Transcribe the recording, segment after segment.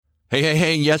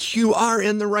Hey, yes, you are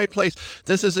in the right place.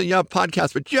 This is a Yup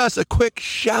podcast, but just a quick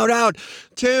shout out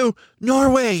to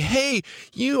Norway. Hey,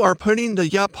 you are putting the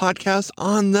Yup podcast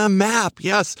on the map.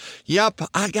 Yes, Yup,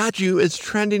 I got you. It's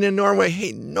trending in Norway.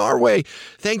 Hey, Norway,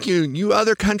 thank you. You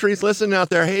other countries listening out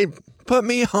there, hey, put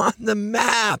me on the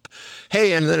map.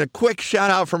 Hey, and then a quick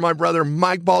shout out for my brother,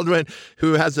 Mike Baldwin,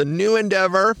 who has a new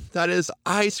endeavor. That is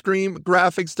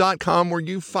icecreamgraphics.com, where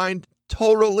you find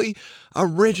totally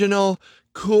original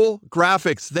cool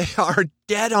graphics. They are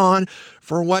dead on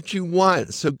for what you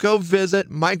want. So go visit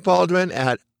Mike Baldwin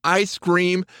at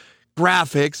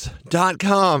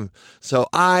icecreamgraphics.com. So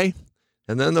and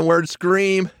then the word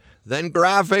scream, then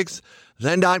graphics,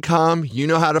 then .com. You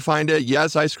know how to find it.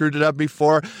 Yes, I screwed it up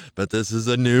before, but this is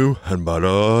a new and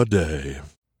better day.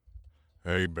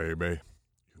 Hey, baby,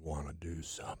 you want to do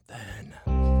something?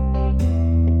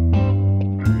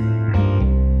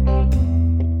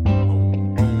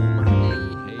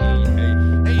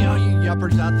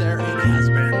 Yuppers out there, it has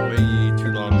been way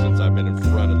too long since I've been in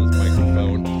front of this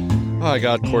microphone. Oh, I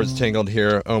got cords tangled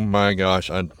here. Oh my gosh,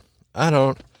 I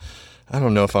don't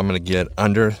know if I'm gonna get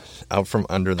out from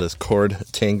under this cord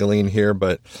tangling here,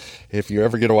 but if you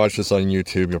ever get to watch this on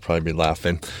YouTube, you'll probably be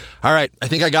laughing. All right, I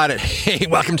think I got it. Hey,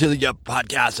 welcome to the Yup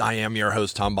Podcast. I am your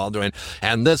host, Tom Baldwin,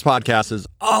 and this podcast is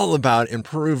all about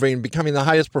improving, becoming the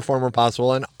highest performer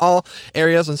possible in all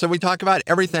areas. And so we talk about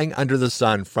everything under the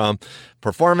sun, from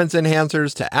performance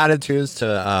enhancers to attitudes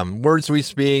to words we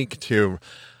speak to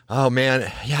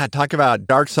talk about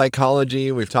dark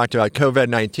psychology. We've talked about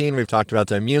COVID-19. We've talked about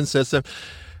the immune system.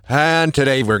 And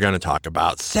today we're going to talk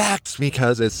about sex,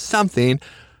 because it's something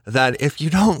that if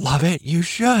you don't love it, you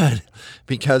should,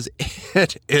 because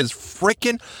it is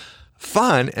freaking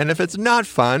fun. And if it's not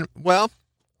fun, well,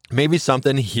 maybe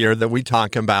something here that we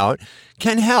talk about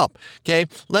can help. Okay,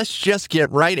 let's just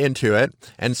get right into it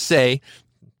and say,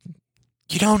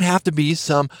 you don't have to be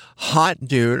some hot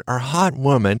dude or hot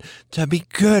woman to be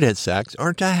good at sex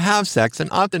or to have sex.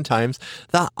 And oftentimes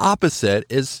the opposite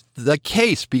is the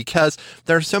case, because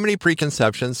there are so many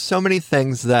preconceptions, so many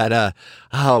things that,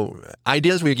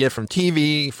 ideas we get from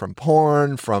TV, from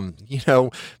porn, from,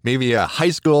 maybe a high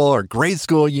school or grade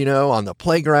school, on the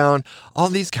playground, all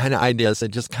these kind of ideas that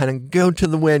just kind of go to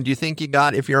the wind. You think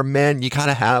if you're a man, you got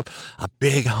to have a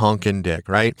big honking dick,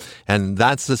 right? And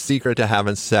that's the secret to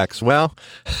having sex. Well,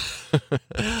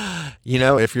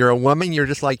 if you're a woman, you're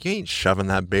just like, you ain't shoving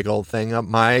that big old thing up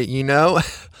my,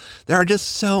 There are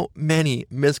just so many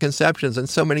misconceptions, and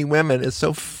so many women, it's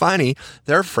so funny,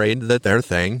 they're afraid that their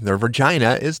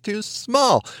vagina is too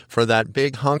small for that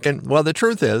big honking. Well, the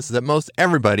truth is that most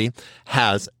everybody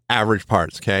has average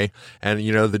parts, okay? And,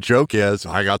 the joke is,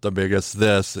 I got the biggest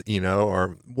this,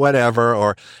 or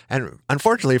whatever. And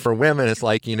unfortunately for women, it's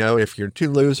like, if you're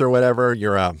too loose or whatever,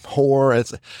 you're a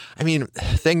whore.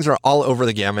 Things are all over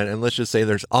the gamut. And let's just say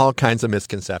there's all kinds of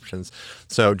misconceptions.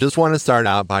 So just want to start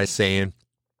out by saying,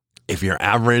 if you're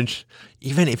average,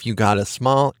 even if you got a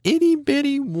small itty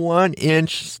bitty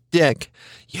 1-inch stick,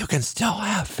 you can still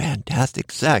have fantastic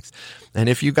sex. And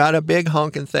if you got a big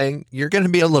honking thing, you're going to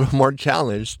be a little more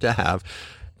challenged to have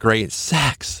great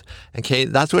sex. Okay,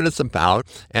 that's what it's about.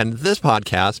 And this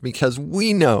podcast, because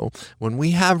we know when we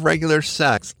have regular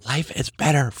sex, life is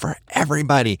better for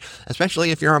everybody, especially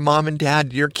if you're a mom and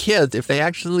dad, your kids, if they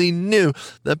actually knew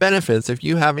the benefits of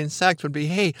you having sex would be,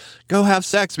 hey, go have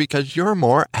sex, because you're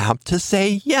more apt to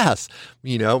say yes.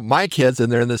 My kids,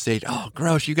 and they're in the stage, oh,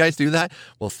 gross, you guys do that?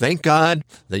 Well, thank God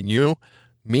that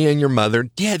me and your mother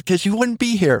did, because you wouldn't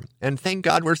be here. And thank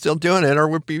God we're still doing it, or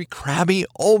we'd be crabby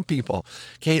old people.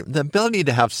 Okay, the ability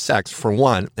to have sex, for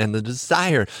one, and the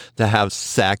desire to have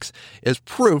sex is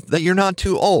proof that you're not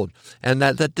too old. And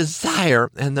that the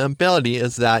desire and the ability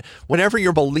is that whatever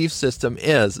your belief system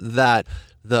is, that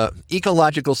the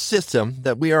ecological system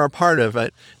that we are a part of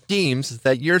it deems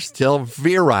that you're still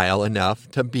virile enough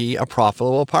to be a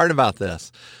profitable part of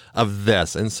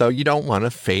this. And so you don't want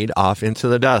to fade off into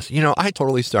the dust. I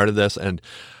totally started this, and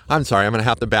I'm sorry, I'm going to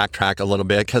have to backtrack a little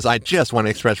bit, because I just want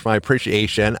to express my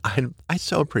appreciation. I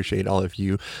so appreciate all of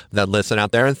you that listen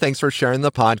out there, and thanks for sharing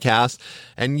the podcast.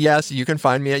 And yes, you can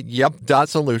find me at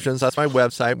yup.solutions. That's my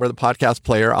website where the podcast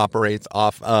player operates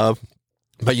off of.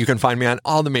 But you can find me on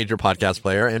all the major podcast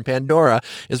player, and Pandora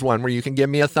is one where you can give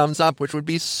me a thumbs up, which would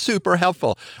be super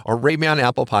helpful, or rate me on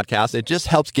Apple Podcasts. It just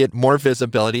helps get more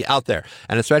visibility out there.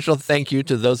 And a special thank you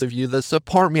to those of you that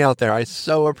support me out there. I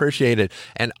so appreciate it.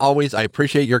 And always, I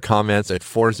appreciate your comments at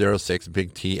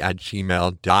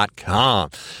 406bigt@gmail.com.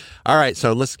 All right,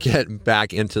 so let's get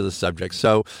back into the subject.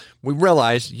 So we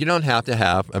realized you don't have to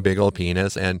have a big old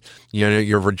penis, and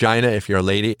your vagina, if you're a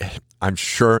lady, I'm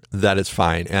sure that it's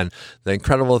fine. And the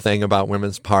incredible thing about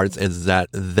women's parts is that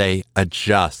they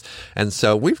adjust. And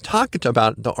so we've talked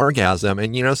about the orgasm,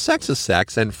 and, sex is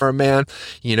sex. And for a man,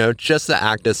 just the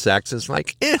act of sex is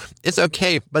like, it's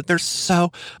okay. But there's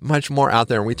so much more out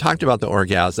there. And we talked about the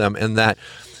orgasm and that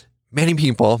many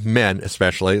people, men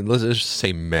especially, let's just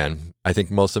say men, I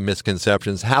think most of the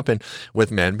misconceptions happen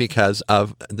with men because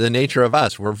of the nature of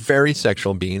us. We're very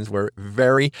sexual beings. We're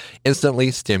very instantly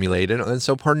stimulated. And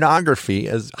so pornography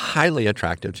is highly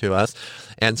attractive to us.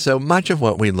 And so much of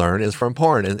what we learn is from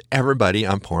porn. And everybody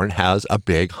on porn has a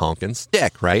big honking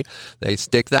stick, right? They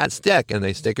stick that stick and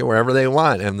they stick it wherever they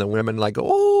want. And the women like,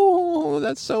 oh,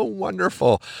 that's so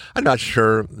wonderful. I'm not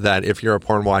sure that if you're a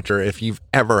porn watcher, if you've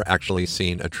ever actually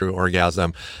seen a true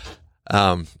orgasm.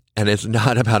 And it's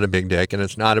not about a big dick, and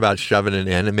it's not about shoving it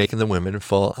in and making the women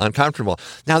feel uncomfortable.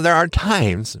 Now, there are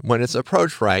times when it's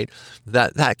approached right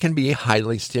that can be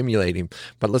highly stimulating.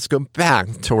 But let's go back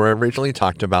to where I originally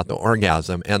talked about the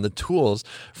orgasm. And the tools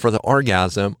for the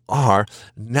orgasm are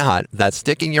not that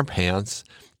stick in your pants.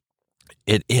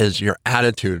 It is your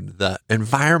attitude, the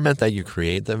environment that you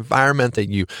create, the environment that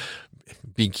you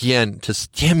begin to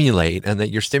stimulate, and that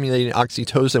you're stimulating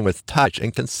oxytocin with touch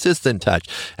and consistent touch,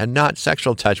 and not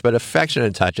sexual touch, but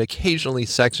affectionate touch, occasionally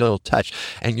sexual touch.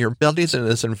 And you're building in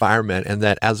this environment, and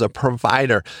that as a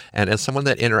provider and as someone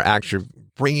that interacts, you're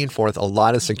bringing forth a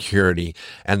lot of security,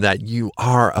 and that you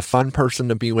are a fun person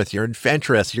to be with. You're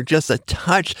adventurous. You're just a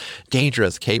touch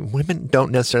dangerous. Okay. Women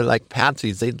don't necessarily like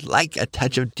patsies. They like a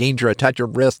touch of danger, a touch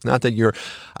of risk. Not that you're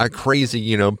a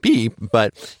crazy, beep,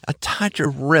 but a touch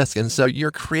of risk. And so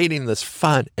you're creating this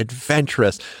fun,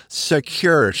 adventurous,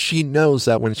 secure. She knows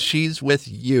that when she's with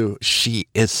you, she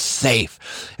is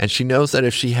safe. And she knows that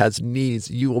if she has needs,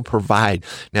 you will provide.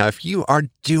 Now, if you are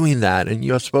doing that and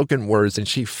you have spoken words and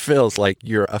she feels like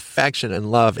your affection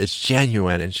and love is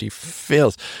genuine and she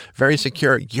feels very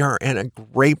secure, you're in a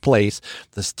great place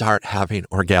to start having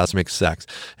orgasmic sex.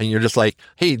 And you're just like,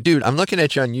 hey, dude, I'm looking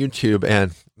at you on YouTube,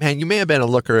 and man, you may have been a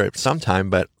looker at some time,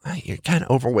 but you're kind of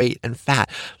overweight and fat.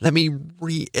 Let me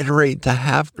reiterate, to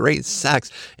have great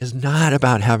sex is not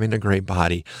about having a great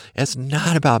body. It's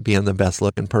not about being the best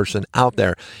looking person out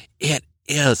there. It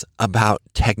is about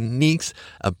techniques,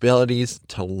 abilities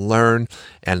to learn,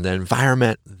 and the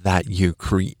environment that you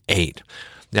create.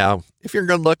 Now, if you're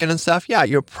good looking and stuff, yeah,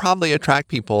 you'll probably attract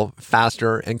people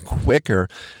faster and quicker.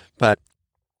 But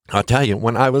I'll tell you,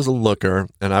 when I was a looker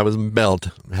and I was built,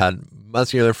 had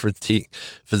muscular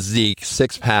physique,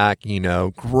 six-pack,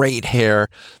 great hair,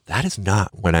 that is not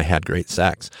when I had great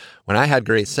sex. When I had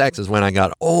great sex is when I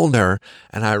got older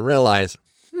and I realized,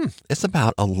 it's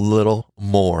about a little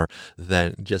more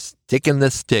than just sticking the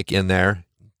stick in there,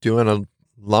 doing a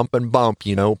lump and bump,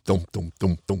 thum, thum, thum,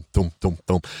 thum, thum, thum,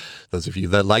 thum. Those of you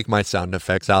that like my sound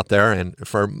effects out there, and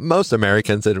for most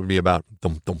Americans, it would be about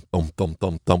thum, thum, thum, thum,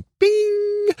 thum, thum,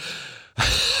 bing.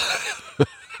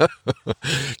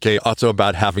 Okay, also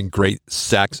about having great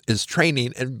sex is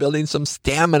training and building some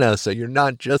stamina, so you're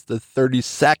not just the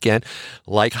 30-second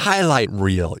highlight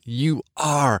reel. You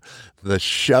are the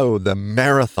show, the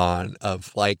marathon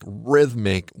of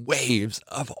rhythmic waves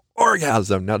of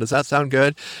orgasm. Now, does that sound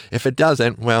good? If it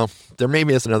doesn't, well, there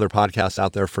maybe is another podcast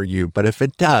out there for you, but if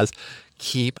it does,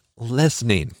 keep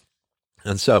listening.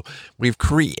 And so we've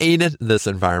created this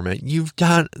environment. You've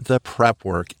done the prep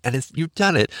work, and you've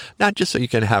done it not just so you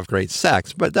can have great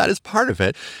sex, but that is part of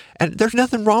it. And there's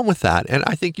nothing wrong with that. And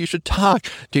I think you should talk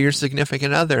to your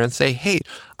significant other and say, hey,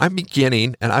 I'm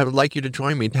beginning and I would like you to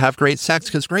join me to have great sex,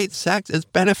 because great sex is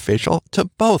beneficial to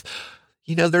both.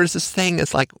 There's this thing,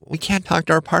 it's like, we can't talk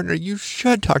to our partner. You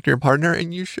should talk to your partner,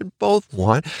 and you should both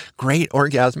want great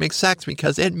orgasmic sex,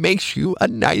 because it makes you a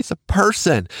nice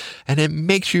person and it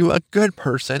makes you a good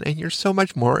person, and you're so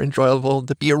much more enjoyable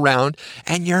to be around,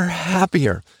 and you're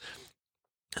happier.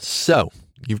 So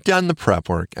you've done the prep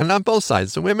work, and on both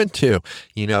sides, the women too,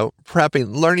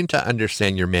 prepping, learning to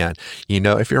understand your man.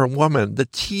 If you're a woman, the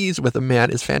tease with a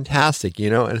man is fantastic,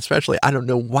 and especially, I don't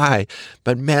know why,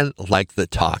 but men like the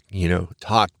talk,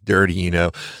 talk dirty,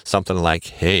 something like,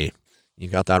 hey, you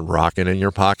got that rocket in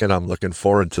your pocket? I'm looking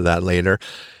forward to that later.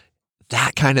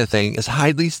 That kind of thing is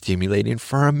highly stimulating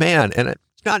for a man. And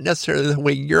not necessarily the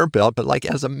way you're built, but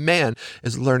as a man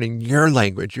is learning your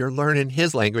language, you're learning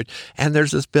his language, and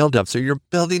there's this buildup. So you're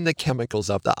building the chemicals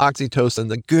up, the oxytocin,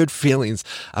 the good feelings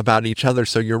about each other.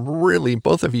 So you're really,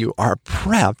 both of you are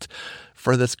prepped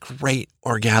for this great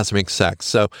orgasmic sex.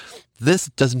 So this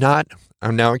does not,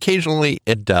 now occasionally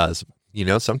it does.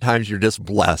 Sometimes you're just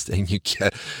blessed and you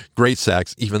get great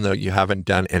sex, even though you haven't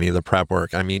done any of the prep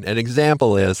work. I mean, an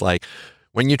example is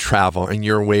when you travel and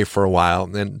you're away for a while,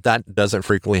 and that doesn't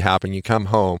frequently happen, you come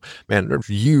home, man, there's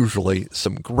usually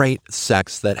some great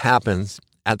sex that happens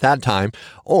at that time.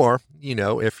 Or,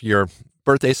 if your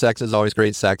birthday sex is always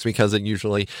great sex because it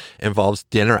usually involves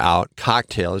dinner out,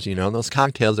 cocktails, and those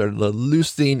cocktails are the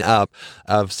loosening up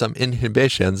of some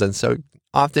inhibitions. And so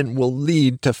often will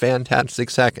lead to fantastic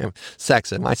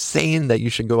sex. Am I saying that you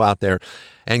should go out there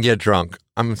and get drunk?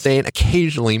 I'm saying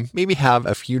occasionally, maybe have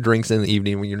a few drinks in the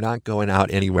evening when you're not going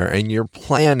out anywhere and you're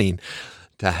planning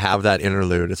to have that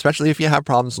interlude, especially if you have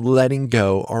problems letting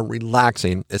go or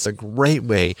relaxing. It's a great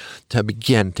way to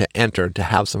begin to enter, to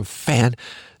have some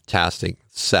fantastic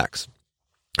sex.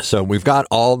 So we've got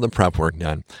all the prep work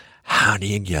done. How do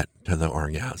you get to the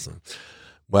orgasm?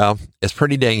 Well, it's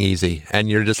pretty dang easy. And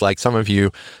you're just like, some of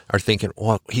you are thinking,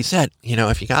 well, he said,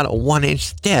 if you got a 1-inch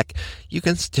stick, you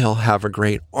can still have a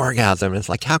great orgasm. It's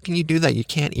like, how can you do that? You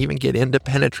can't even get in to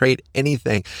penetrate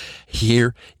anything.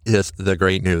 Here is the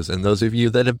great news. And those of you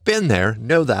that have been there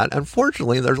know that.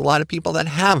 Unfortunately, there's a lot of people that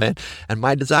haven't. And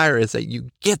my desire is that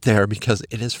you get there because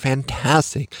it is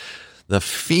fantastic. The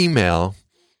female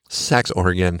sex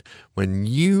organ, when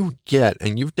you get,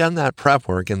 and you've done that prep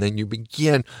work, and then you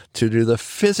begin to do the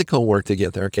physical work to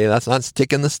get there, okay? That's not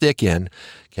sticking the stick in,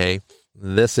 okay?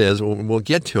 This is, we'll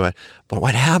get to it. But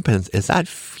what happens is that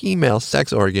female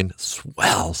sex organ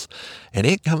swells and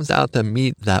it comes out to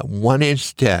meet that 1-inch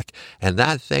stick. And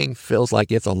that thing feels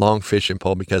like it's a long fishing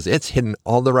pole because it's hitting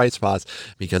all the right spots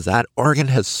because that organ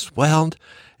has swelled.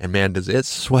 And man, does it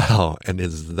swell, and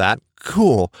is that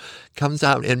cool, comes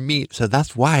out in meat. So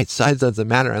that's why size doesn't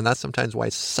matter. And that's sometimes why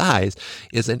size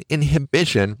is an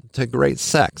inhibition to great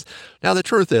sex. Now, the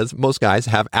truth is most guys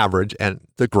have average and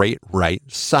the great right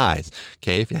size.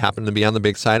 Okay. If you happen to be on the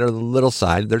big side or the little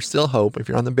side, there's still hope. If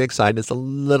you're on the big side, it's a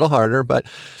little harder, but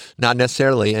not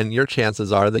necessarily. And your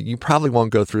chances are that you probably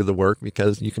won't go through the work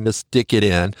because you can just stick it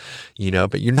in,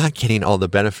 but you're not getting all the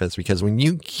benefits because when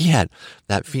you get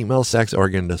that female sex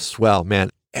organ to swell,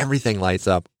 man, everything lights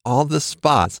up. All the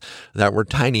spots that were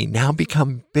tiny now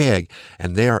become big,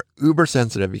 and they are uber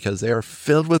sensitive because they are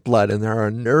filled with blood and there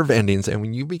are nerve endings. And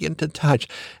when you begin to touch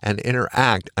and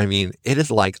interact, it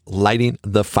is like lighting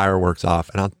the fireworks off.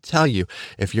 And I'll tell you,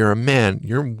 if you're a man,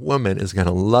 your woman is going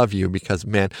to love you because,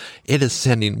 man, it is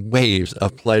sending waves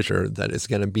of pleasure that is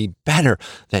going to be better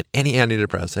than any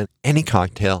antidepressant, any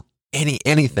cocktail,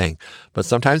 anything. But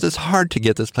sometimes it's hard to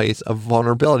get this place of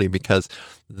vulnerability because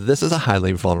this is a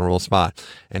highly vulnerable spot.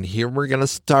 And here we're going to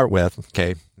start with,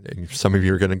 okay, some of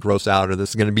you are going to gross out, or this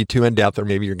is going to be too in depth, or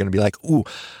maybe you're going to be like, ooh,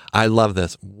 I love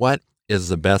this. What is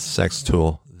the best sex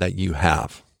tool that you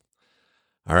have?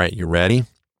 All right, you ready?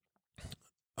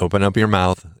 Open up your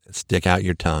mouth, stick out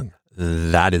your tongue.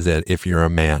 That is it if you're a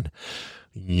man.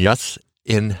 Yes,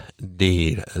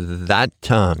 indeed. That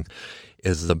tongue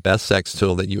is the best sex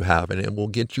tool that you have, and it will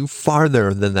get you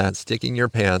farther than that sticking your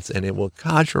pants, and it will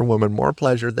cause your woman more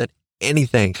pleasure than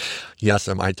anything. Yes,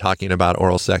 am I talking about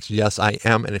oral sex? Yes, I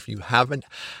am. And if you haven't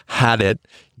had it,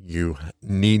 you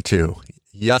need to.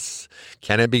 Yes,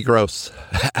 can it be gross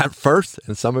at first?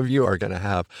 And some of you are going to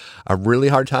have a really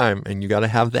hard time, and you got to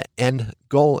have the end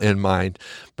goal in mind.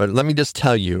 But let me just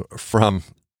tell you from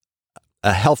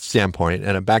a health standpoint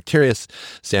and a bacteria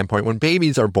standpoint, when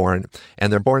babies are born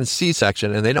and they're born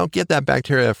C-section and they don't get that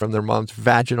bacteria from their mom's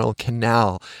vaginal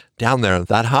canal down there,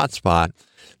 that hot spot,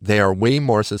 they are way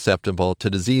more susceptible to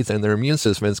disease and their immune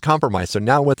system is compromised. So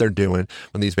now what they're doing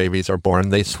when these babies are born,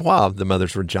 they swab the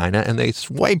mother's vagina and they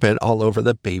swipe it all over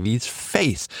the baby's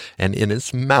face and in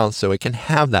its mouth so it can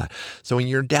have that. So when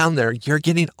you're down there, you're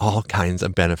getting all kinds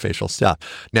of beneficial stuff.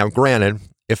 Now, granted,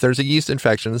 if there's a yeast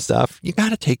infection and stuff, you got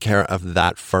to take care of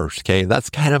that first, okay? That's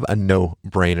kind of a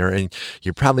no-brainer, and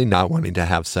you're probably not wanting to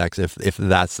have sex if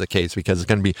that's the case because it's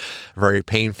going to be very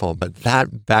painful. But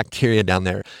that bacteria down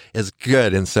there is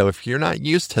good, and so if you're not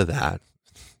used to that,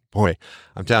 boy,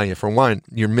 I'm telling you, for one,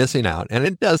 you're missing out. And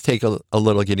it does take a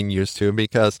little getting used to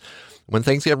because when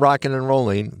things get rocking and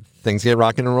rolling, and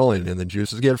the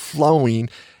juices get flowing,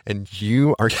 and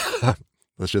you are...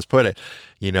 Let's just put it,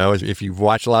 if you've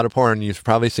watched a lot of porn, you've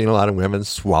probably seen a lot of women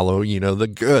swallow, the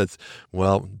goods.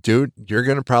 Well, dude, you're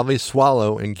going to probably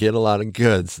swallow and get a lot of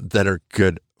goods that are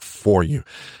good for you.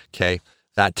 Okay.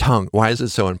 That tongue, why is it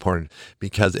so important?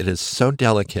 Because it is so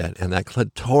delicate, and that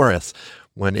clitoris,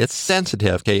 when it's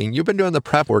sensitive, okay, and you've been doing the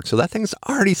prep work, so that thing's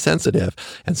already sensitive.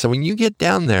 And so when you get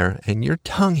down there and your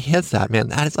tongue hits that, man,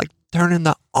 that is like turning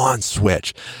the on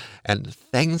switch and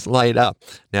things light up.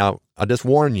 Now, I'll just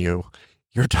warn you,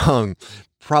 your tongue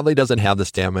probably doesn't have the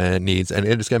stamina it needs, and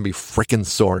it is going to be freaking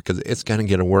sore because it's going to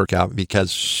get a workout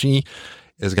because she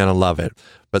is going to love it.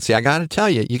 But see, I got to tell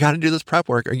you, you got to do this prep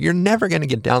work or you're never going to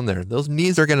get down there. Those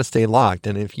knees are going to stay locked.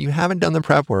 And if you haven't done the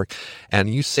prep work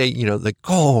and you say, the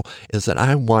goal is that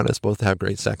I want us both to have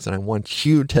great sex and I want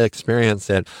you to experience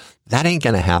it, that ain't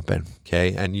going to happen.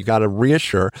 Okay. And you got to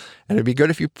reassure, and it'd be good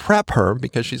if you prep her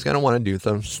because she's going to want to do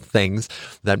those things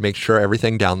that make sure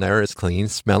everything down there is clean,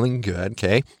 smelling good.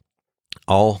 Okay.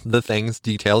 All the things,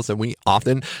 details that we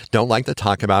often don't like to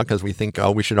talk about because we think,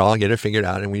 we should all get it figured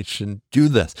out and we should do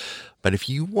this. But if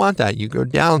you want that, you go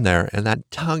down there and that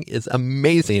tongue is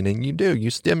amazing and you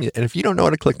stimulate. And if you don't know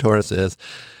what a clitoris is,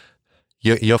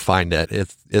 you'll find it.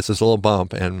 It's this little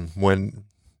bump. And when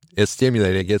it's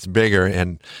stimulated, it gets bigger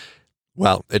and,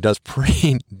 well, it does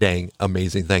pretty dang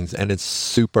amazing things. And it's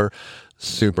super,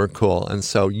 super cool. And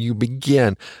so you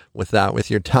begin with that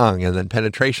with your tongue and then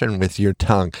penetration with your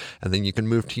tongue. And then you can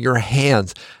move to your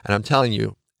hands. And I'm telling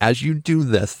you, as you do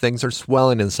this, things are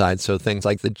swelling inside. So things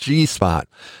like the G spot,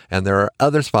 and there are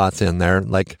other spots in there,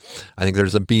 like I think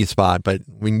there's a B spot, but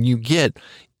when you get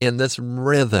in this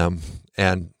rhythm,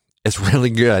 and it's really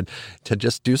good to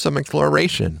just do some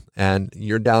exploration and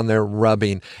you're down there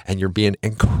rubbing and you're being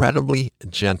incredibly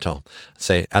gentle.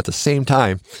 Say at the same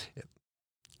time,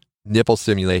 nipple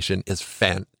stimulation is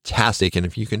fantastic. And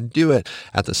if you can do it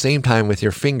at the same time with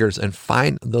your fingers and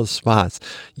find those spots,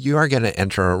 you are going to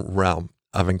enter a realm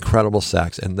of incredible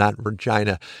sex, and that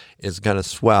vagina is going to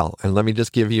swell. And let me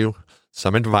just give you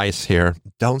some advice here.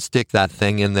 Don't stick that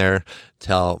thing in there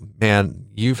till, man,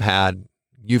 you've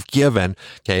given,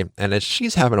 okay? And as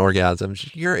she's having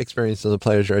orgasms, you're experiencing the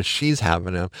pleasure as she's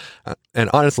having them. And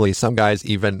honestly, some guys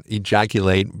even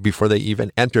ejaculate before they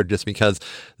even enter just because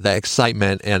the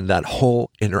excitement and that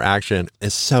whole interaction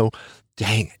is so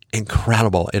dang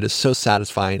incredible. It is so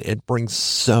satisfying. It brings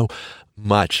so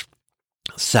much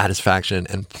satisfaction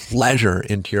and pleasure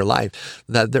into your life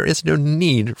that there is no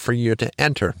need for you to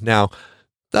enter. Now,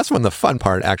 that's when the fun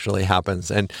part actually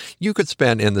happens. And you could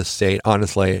spend in this state,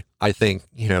 honestly, I think,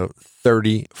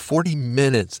 30, 40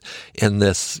 minutes in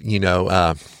this,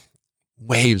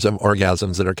 waves of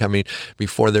orgasms that are coming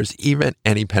before there's even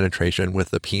any penetration with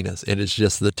the penis. It is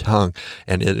just the tongue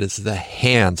and it is the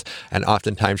hands. And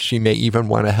oftentimes she may even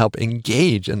want to help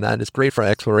engage. And that is great for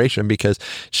exploration because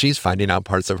she's finding out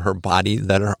parts of her body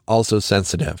that are also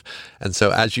sensitive. And so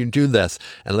as you do this,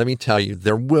 and let me tell you,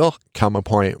 there will come a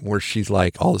point where she's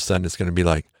like, all of a sudden it's going to be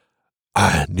like,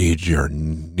 I need you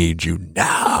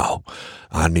now.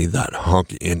 I need that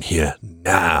hunk in here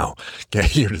now. Okay.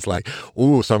 You're just like,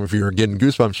 ooh, some of you are getting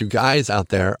goosebumps. You guys out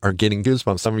there are getting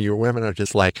goosebumps. Some of you women are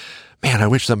just like, man, I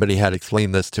wish somebody had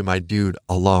explained this to my dude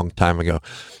a long time ago.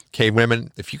 Okay,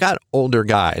 women, if you got older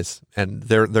guys and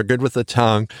they're good with the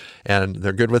tongue and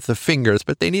they're good with the fingers,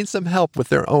 but they need some help with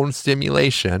their own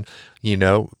stimulation,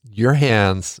 your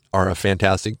hands are a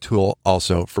fantastic tool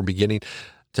also for beginning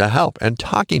to help and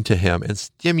talking to him and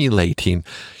stimulating,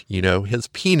 his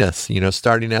penis,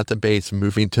 starting at the base,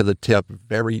 moving to the tip,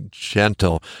 very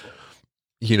gentle,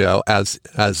 as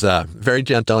very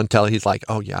gentle until he's like,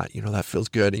 oh yeah, that feels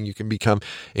good. And you can become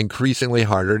increasingly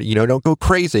harder. Don't go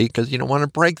crazy because you don't want to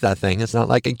break that thing. It's not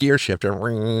like a gear shifter,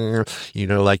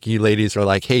 like you ladies are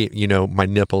like, hey, my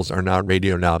nipples are not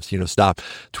radio knobs, stop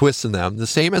twisting them. The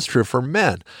same is true for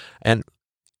men. And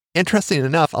interesting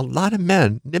enough, a lot of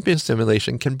men, nipple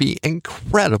stimulation can be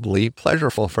incredibly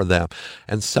pleasurable for them.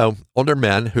 And so older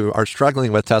men who are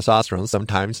struggling with testosterone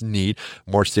sometimes need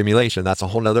more stimulation. That's a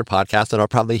whole nother podcast that I'll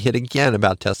probably hit again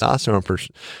about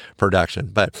testosterone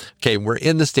production. But okay, we're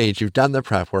in the stage. You've done the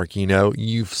prep work.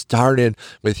 You've started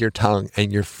with your tongue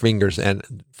and your fingers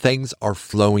and things are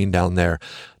flowing down there.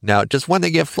 Now, just when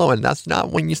they get flowing, that's not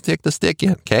when you stick the stick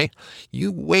in, okay?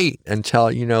 You wait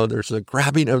until, there's a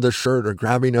grabbing of the shirt or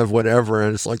grabbing of whatever,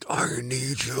 and it's like, I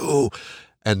need you.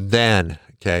 And then,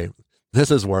 okay, this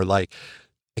is where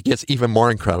it gets even more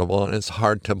incredible, and it's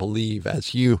hard to believe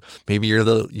as maybe you're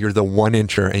the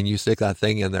 1-incher and you stick that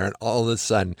thing in there and all of a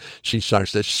sudden she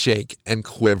starts to shake and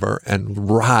quiver and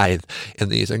writhe in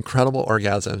these incredible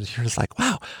orgasms. You're just like,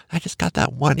 wow, I just got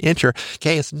that 1-incher.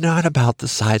 Okay, it's not about the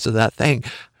size of that thing.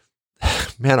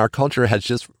 Man, our culture has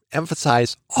just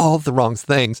emphasized all the wrong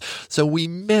things. So we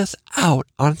miss out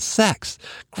on sex.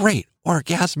 Great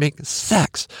orgasmic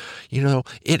sex.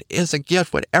 It is a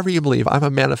gift, whatever you believe. I'm a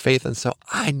man of faith. And so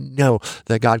I know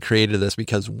that God created this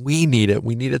because we need it.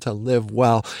 We need it to live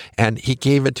well. And he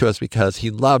gave it to us because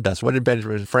he loved us. What did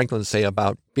Benjamin Franklin say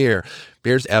about beer?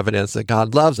 Beer's evidence that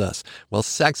God loves us. Well,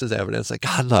 sex is evidence that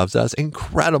God loves us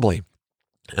incredibly.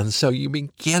 And so you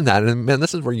begin that. And man,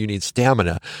 this is where you need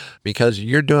stamina because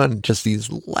you're doing just these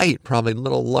light, probably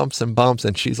little lumps and bumps.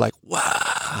 And she's like,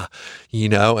 wow,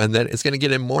 and then it's going to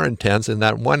get in more intense. And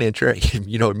that 1 incher,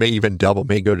 it may even double,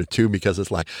 may go to 2 because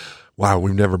it's like, wow,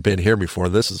 we've never been here before.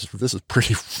 This is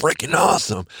pretty freaking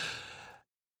awesome.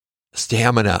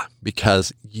 Stamina,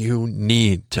 because you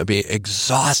need to be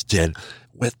exhausted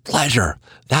with pleasure.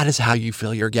 That is how you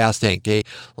fill your gas tank, okay?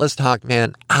 Let's talk,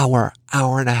 man, hour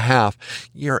and a half.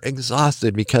 You're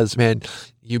exhausted because, man,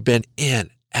 you've been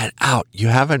in and out. You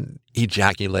haven't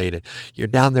ejaculated. You're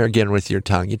down there again with your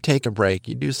tongue. You take a break.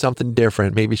 You do something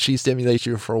different. Maybe she stimulates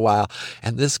you for a while.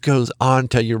 And this goes on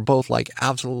till you're both like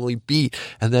absolutely beat.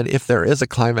 And then if there is a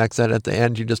climax, then at the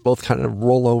end, you just both kind of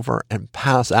roll over and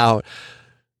pass out.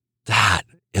 That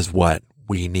is what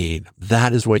we need.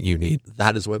 That is what you need.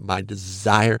 That is what my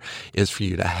desire is for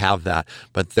you to have that.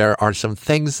 But there are some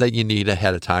things that you need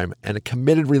ahead of time, and a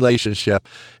committed relationship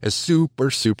is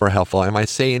super, super helpful. Am I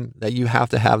saying that you have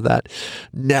to have that?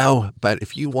 No, but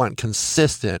if you want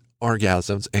consistent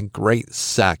orgasms and great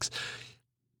sex,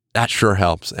 that sure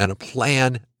helps. And a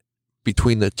plan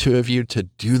between the two of you to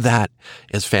do that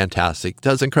is fantastic.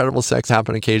 Does incredible sex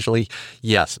happen occasionally?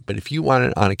 Yes. But if you want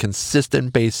it on a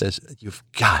consistent basis, you've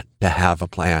got to have a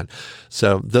plan.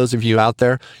 So those of you out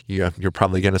there, you're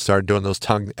probably going to start doing those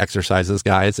tongue exercises,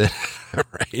 guys,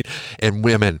 right? And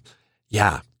women,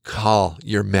 yeah, call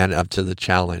your men up to the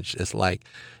challenge. It's like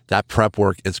that prep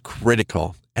work is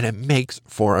critical. And it makes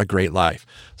for a great life.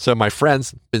 So my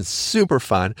friends, been super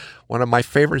fun. One of my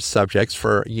favorite subjects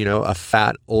for, a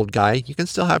fat old guy. You can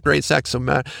still have great sex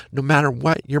no matter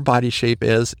what your body shape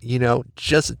is,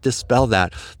 just dispel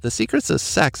that. The secrets of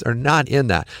sex are not in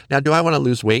that. Now, do I want to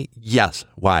lose weight? Yes.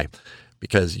 Why?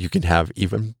 Because you can have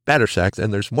even better sex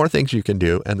and there's more things you can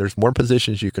do and there's more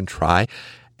positions you can try.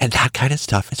 And that kind of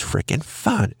stuff is freaking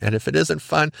fun. And if it isn't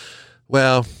fun,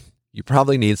 well, you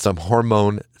probably need some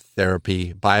hormone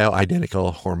therapy,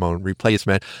 bioidentical hormone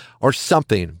replacement or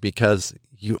something, because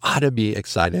you ought to be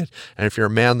excited. And if you're a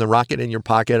man, the rocket in your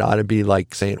pocket ought to be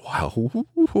like saying, wow,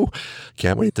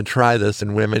 can't wait to try this.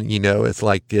 And women, it's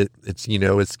like, it's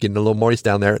getting a little moist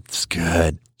down there. It's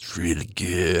good. It's really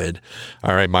good.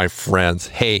 All right, my friends.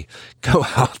 Hey, go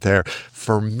out there.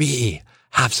 For me,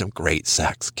 have some great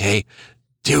sex. Okay.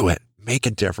 Do it. Make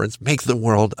a difference. Make the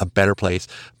world a better place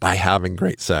by having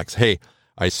great sex. Hey,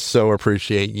 I so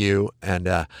appreciate you. And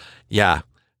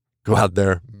go out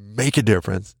there, make a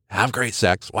difference, have great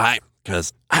sex. Why?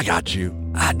 Because I got you.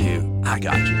 I do. I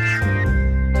got you.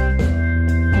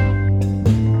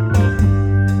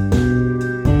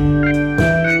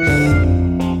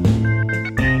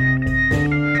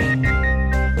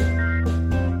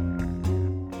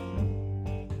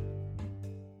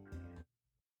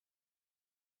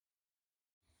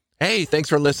 Hey, thanks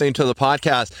for listening to the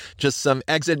podcast. Just some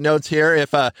exit notes here.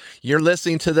 If you're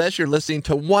listening to this, you're listening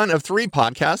to one of 3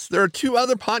 podcasts. There are 2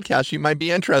 other podcasts you might be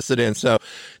interested in. So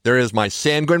there is my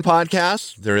Sanguine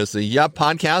podcast, there is the Yup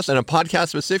podcast, and a podcast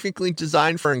specifically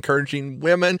designed for encouraging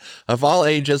women of all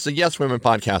ages, the Yes Women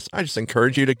podcast. I just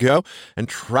encourage you to go and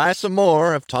try some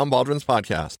more of Tom Baldwin's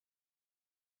podcast.